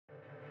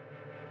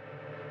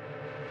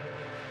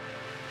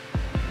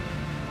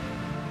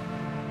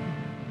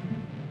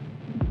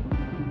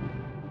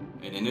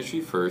An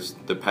industry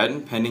first, the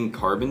patent-pending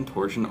Carbon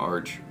Torsion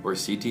Arch, or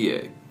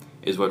CTA,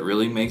 is what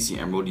really makes the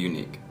Emerald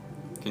unique.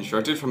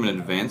 Constructed from an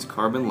advanced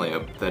carbon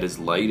layup that is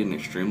light and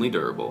extremely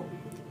durable,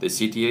 the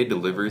CTA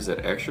delivers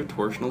that extra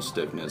torsional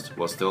stiffness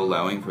while still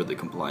allowing for the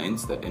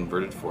compliance that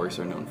inverted forks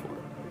are known for.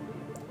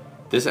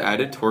 This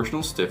added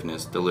torsional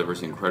stiffness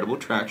delivers incredible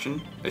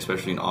traction,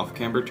 especially in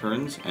off-camber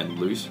turns and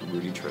loose,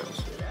 rooty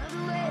trails.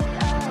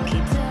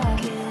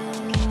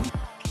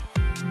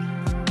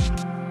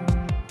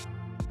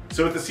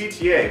 So with the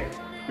CTA,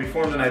 we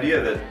formed an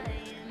idea that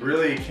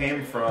really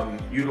came from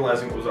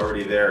utilizing what was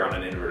already there on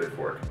an inverted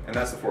fork, and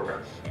that's the fork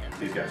arms,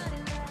 these guys.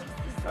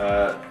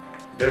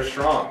 They're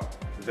strong.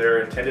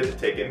 They're intended to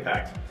take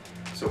impact.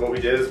 So what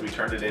we did is we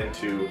turned it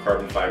into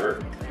carbon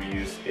fiber. We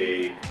used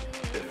a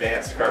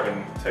advanced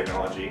carbon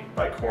technology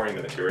by coring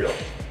the material,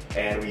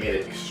 and we made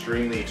it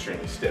extremely,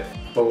 extremely stiff.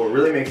 But what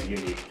really makes it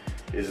unique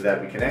is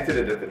that we connected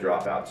it at the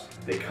dropouts.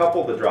 They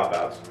coupled the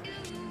dropouts,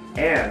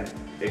 and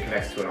it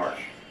connects to an arch.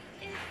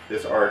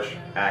 This arch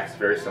acts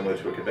very similar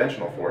to a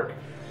conventional fork,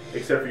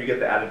 except for you get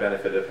the added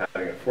benefit of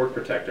having a fork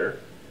protector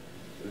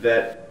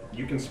that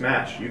you can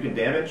smash, you can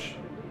damage,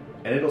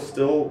 and it'll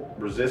still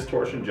resist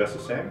torsion just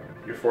the same.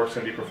 Your fork's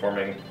going to be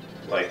performing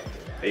like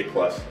A+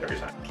 every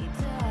time.